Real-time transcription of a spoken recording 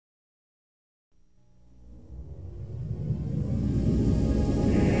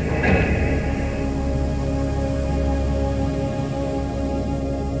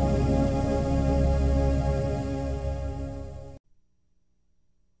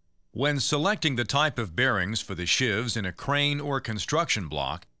When selecting the type of bearings for the sheaves in a crane or construction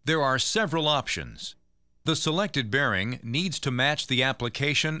block, there are several options. The selected bearing needs to match the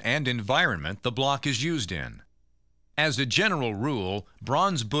application and environment the block is used in. As a general rule,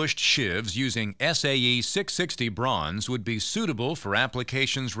 bronze-bushed sheaves using SAE 660 bronze would be suitable for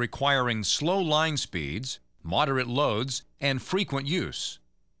applications requiring slow line speeds, moderate loads, and frequent use.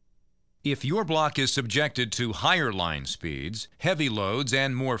 If your block is subjected to higher line speeds, heavy loads,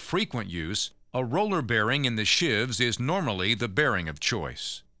 and more frequent use, a roller bearing in the sheaves is normally the bearing of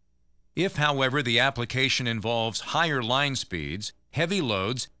choice. If, however, the application involves higher line speeds, heavy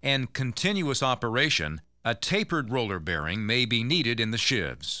loads, and continuous operation, a tapered roller bearing may be needed in the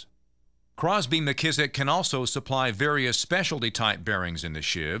sheaves. Crosby McKissick can also supply various specialty type bearings in the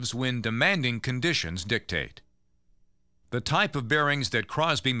sheaves when demanding conditions dictate. The type of bearings that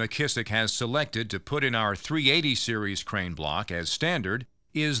Crosby McKissick has selected to put in our 380 series crane block as standard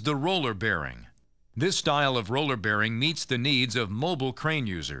is the roller bearing. This style of roller bearing meets the needs of mobile crane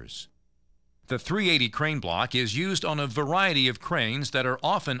users. The 380 crane block is used on a variety of cranes that are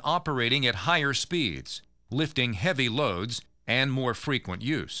often operating at higher speeds, lifting heavy loads, and more frequent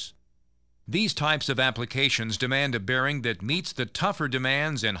use. These types of applications demand a bearing that meets the tougher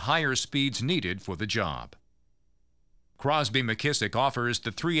demands and higher speeds needed for the job. Crosby McKissick offers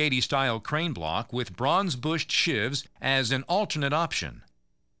the 380 style crane block with bronze-bushed sheaves as an alternate option.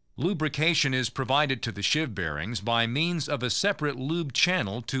 Lubrication is provided to the sheave bearings by means of a separate lube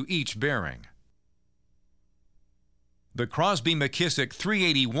channel to each bearing. The Crosby McKissick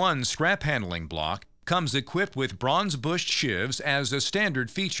 381 scrap handling block comes equipped with bronze-bushed sheaves as a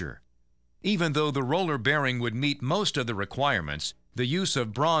standard feature. Even though the roller bearing would meet most of the requirements, the use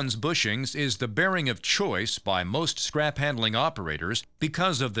of bronze bushings is the bearing of choice by most scrap handling operators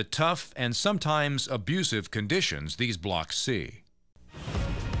because of the tough and sometimes abusive conditions these blocks see.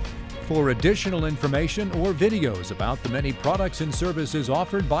 For additional information or videos about the many products and services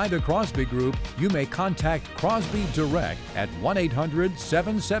offered by the Crosby Group, you may contact Crosby direct at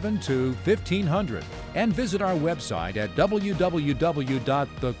 1-800-772-1500 and visit our website at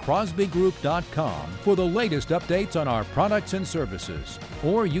www.thecrosbygroup.com for the latest updates on our products and services.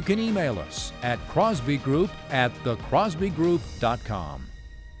 Or you can email us at crosbygroup@thecrosbygroup.com.